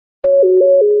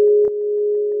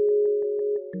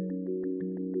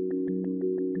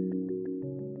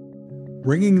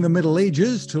bringing the Middle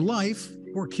Ages to life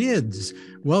for kids.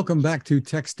 Welcome back to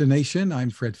Techstination.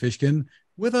 I'm Fred Fishkin.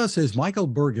 With us is Michael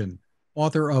Burgman,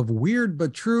 author of Weird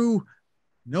But True,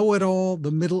 Know It All,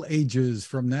 The Middle Ages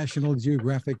from National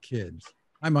Geographic Kids.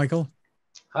 Hi, Michael.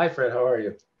 Hi, Fred. How are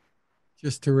you?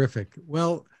 Just terrific.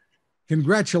 Well,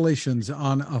 congratulations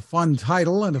on a fun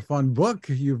title and a fun book.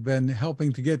 You've been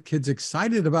helping to get kids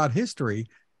excited about history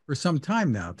for some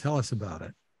time now. Tell us about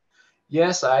it.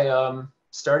 Yes, I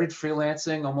started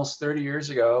freelancing almost 30 years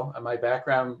ago. My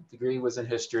background degree was in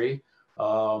history.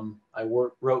 I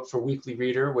wrote for Weekly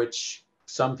Reader, which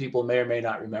some people may or may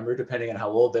not remember, depending on how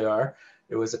old they are.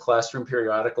 It was a classroom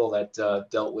periodical that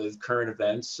dealt with current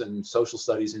events and social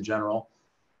studies in general.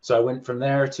 So I went from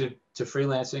there to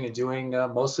freelancing and doing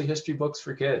mostly history books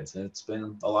for kids. And it's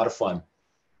been a lot of fun.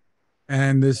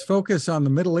 And this focus on the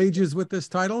Middle Ages with this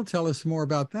title, tell us more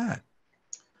about that.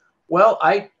 Well,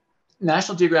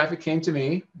 National Geographic came to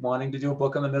me wanting to do a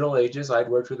book on the Middle Ages. I'd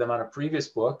worked with them on a previous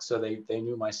book, so they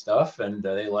knew my stuff and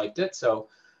they liked it. So,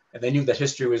 and they knew that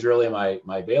history was really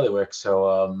my bailiwick.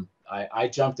 So I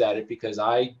jumped at it because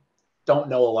I didn't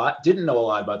know a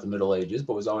lot about the Middle Ages,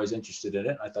 but was always interested in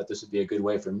it. I thought this would be a good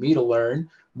way for me to learn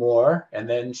more and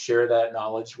then share that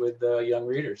knowledge with young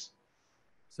readers.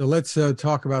 So let's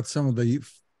talk about some of the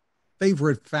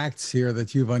favorite facts here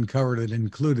that you've uncovered and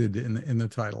included in the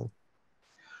title.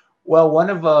 Well, one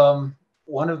of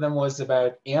them was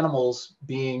about animals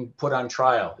being put on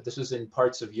trial. This was in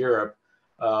parts of Europe.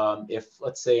 If,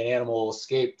 let's say, an animal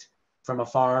escaped from a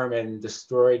farm and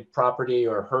destroyed property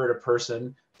or hurt a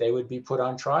person, they would be put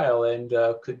on trial and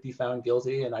could be found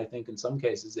guilty. And I think in some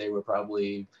cases they were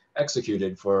probably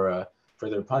executed for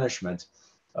their punishment.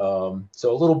 So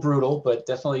a little brutal, but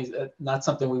definitely not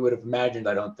something we would have imagined,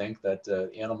 I don't think, that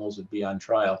animals would be on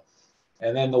trial.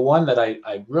 And then the one that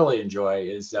I really enjoy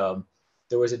is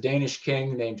there was a Danish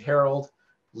king named Harold,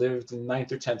 lived in the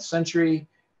 9th or 10th century.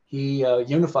 He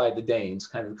unified the Danes,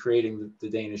 kind of creating the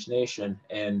Danish nation.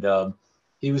 And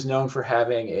he was known for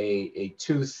having a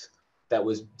tooth that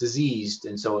was diseased.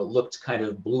 And so it looked kind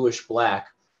of bluish black.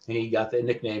 And he got the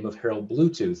nickname of Harold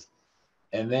Bluetooth.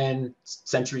 And then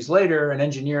centuries later, an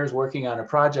engineer is working on a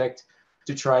project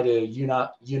to try to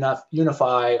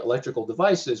unify electrical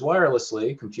devices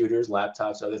wirelessly, computers,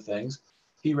 laptops, other things.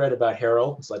 He read about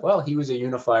Harold. It's like, well, he was a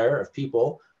unifier of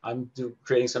people. I'm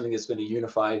creating something that's going to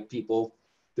unify people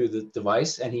through the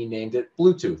device, and he named it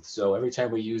Bluetooth. So every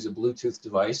time we use a Bluetooth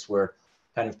device, we're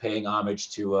kind of paying homage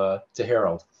to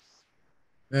Harold.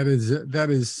 That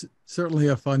is certainly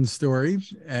a fun story,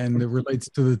 and it relates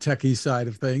to the techie side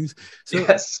of things. So,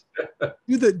 Yes.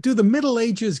 do the Middle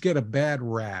Ages get a bad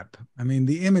rap? I mean,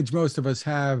 the image most of us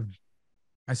have,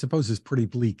 I suppose, is pretty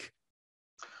bleak.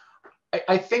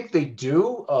 I think they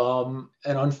do,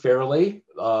 and unfairly.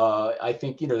 I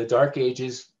think, the Dark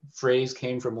Ages phrase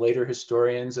came from later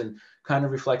historians and kind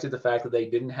of reflected the fact that they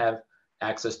didn't have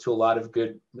access to a lot of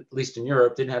good, at least in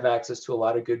Europe, didn't have access to a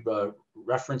lot of good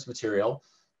reference material.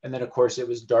 And then, of course, it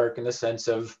was dark in the sense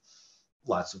of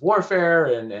lots of warfare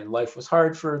and life was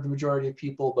hard for the majority of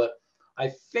people. But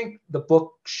I think the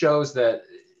book shows that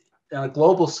on a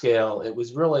global scale, it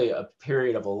was really a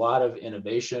period of a lot of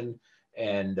innovation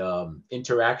and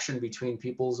interaction between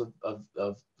peoples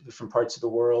of different parts of the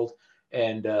world.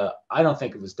 And I don't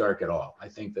think it was dark at all. I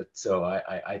think that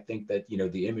I think that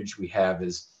the image we have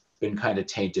has been kind of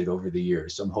tainted over the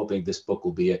years. So I'm hoping this book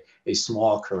will be a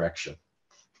small correction.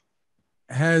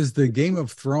 Has the Game of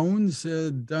Thrones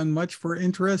done much for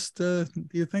interest, do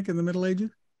you think, in the Middle Ages?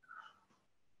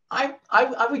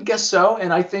 I would guess so,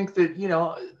 and I think that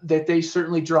that they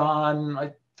certainly draw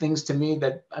on things to me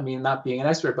that, I mean, not being an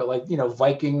expert, but like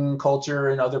Viking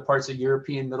culture and other parts of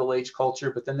European Middle Age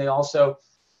culture. But then they also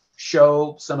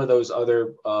show some of those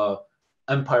other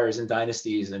empires and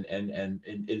dynasties,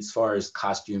 and as far as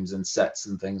costumes and sets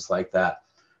and things like that.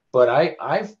 But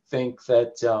I think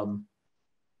that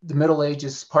the Middle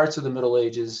Ages, parts of the Middle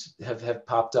Ages have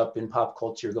popped up in pop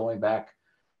culture going back,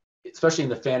 especially in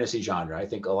the fantasy genre. I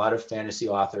think a lot of fantasy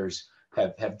authors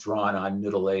have drawn on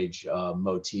Middle Age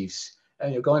motifs,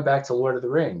 and going back to Lord of the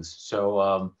Rings.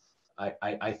 So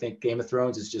I think Game of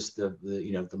Thrones is just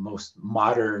the most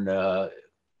modern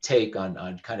take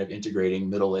on kind of integrating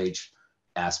Middle Age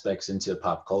aspects into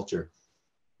pop culture.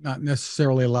 Not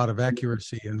necessarily a lot of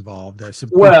accuracy involved, I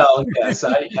suppose. Well, yes,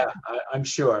 I'm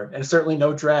sure, and certainly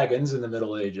no dragons in the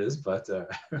Middle Ages, but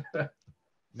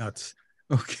Nuts.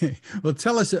 Okay. Well,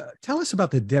 tell us about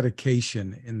the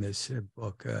dedication in this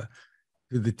book to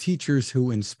the teachers who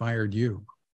inspired you.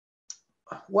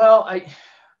 well,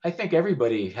 I think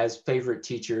everybody has favorite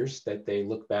teachers that they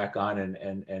look back on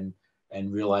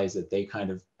and realize that they kind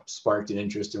of sparked an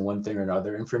interest in one thing or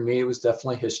another. And for me, it was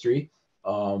definitely history.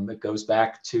 It goes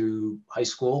back to high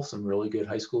school, some really good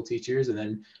high school teachers, and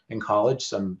then in college,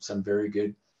 some very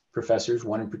good professors.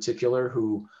 One in particular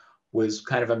who was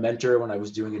kind of a mentor when I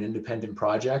was doing an independent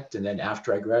project. And then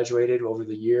after I graduated, over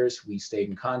the years, we stayed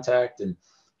in contact, and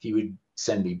he would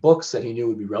send me books that he knew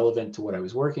would be relevant to what I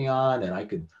was working on, and I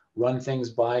could run things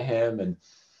by him. And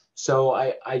so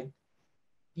I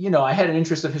had an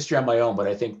interest of history on my own, but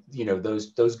I think,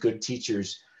 those good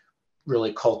teachers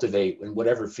really cultivate in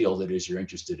whatever field it is you're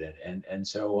interested in. And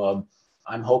so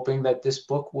I'm hoping that this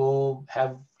book will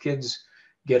have kids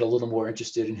get a little more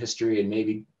interested in history and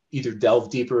maybe either delve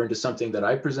deeper into something that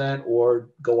I present or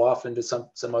go off into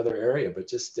some other area, but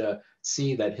just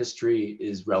see that history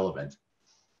is relevant.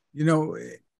 You know,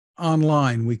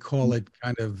 online, we call it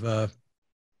kind of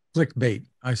clickbait,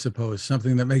 I suppose,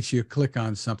 something that makes you click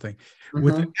on something.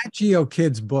 With the Mm-hmm. Nat Geo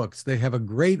Kids books, they have a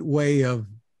great way of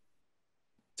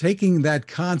taking that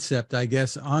concept, I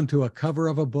guess, onto a cover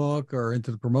of a book or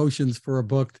into the promotions for a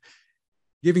book,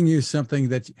 giving you something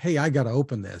that, hey, I got to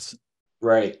open this.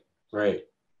 Right, right.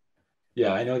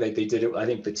 Yeah, I know that they did it. I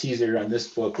think the teaser on this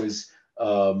book was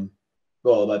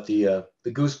well, about the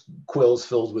goose quills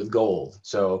filled with gold.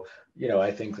 So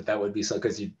I think that would be so,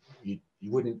 because you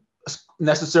wouldn't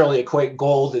necessarily equate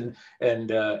gold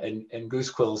and goose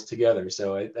quills together.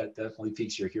 So that definitely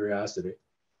piques your curiosity.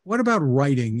 What about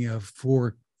writing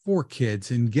for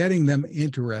kids and getting them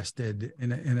interested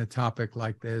in a topic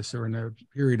like this or in a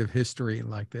period of history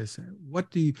like this? What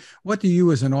do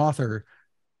you as an author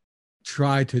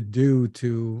try to do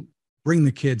to bring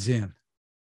the kids in?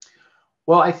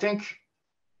 Well, I think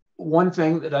one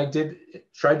thing that I did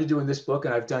try to do in this book,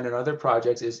 and I've done in other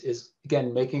projects, is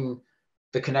again making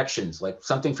the connections, like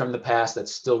something from the past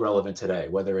that's still relevant today,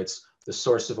 whether it's the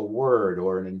source of a word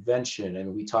or an invention.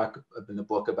 And we talk in the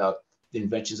book about the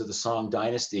inventions of the Song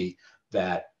Dynasty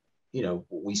that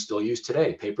we still use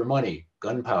today: paper money,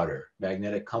 gunpowder,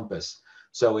 magnetic compass.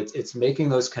 So it's making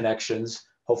those connections.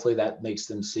 Hopefully, that makes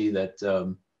them see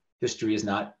that history is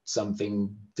not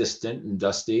something distant and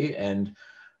dusty. And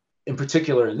in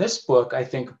particular, in this book, I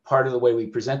think part of the way we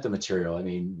present the material, I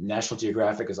mean, National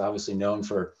Geographic is obviously known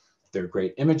for their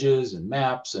great images and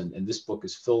maps, and this book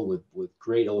is filled with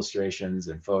great illustrations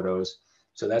and photos.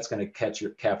 So that's going to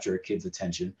capture a kid's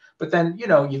attention. But then,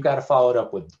 you've got to follow it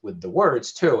up with the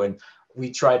words too. And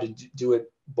we try to do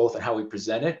it both in how we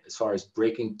present it, as far as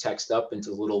breaking text up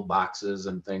into little boxes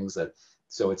and things,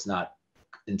 so it's not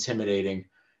intimidating.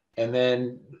 And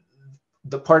then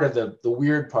the part of the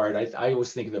weird part, I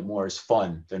always think of it more as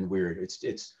fun than weird.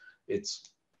 It's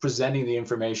presenting the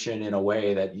information in a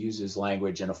way that uses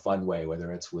language in a fun way,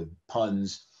 whether it's with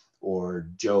puns or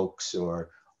jokes or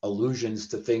allusions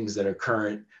to things that are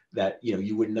current that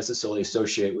you wouldn't necessarily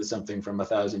associate with something from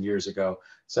 1,000 years ago.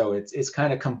 So it's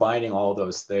kind of combining all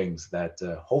those things that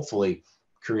hopefully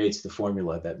creates the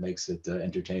formula that makes it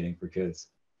entertaining for kids.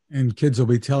 And kids will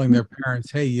be telling their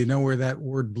parents, hey, you know where that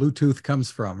word Bluetooth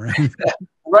comes from, right?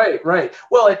 Right, right.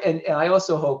 Well, and I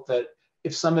also hope that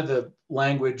if some of the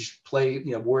language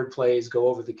word plays go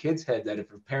over the kid's head, that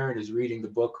if a parent is reading the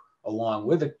book along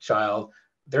with a child,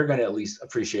 they're going to at least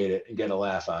appreciate it and get a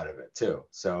laugh out of it too.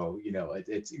 So,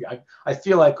 I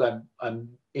feel like I'm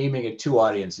aiming at two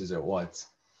audiences at once.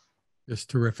 Just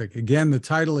terrific. Again, the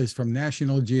title is from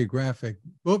National Geographic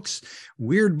Books,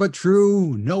 Weird But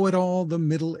True, Know It All, The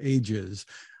Middle Ages.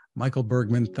 Michael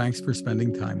Burgman, thanks for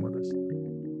spending time with us.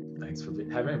 Thanks for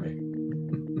having me.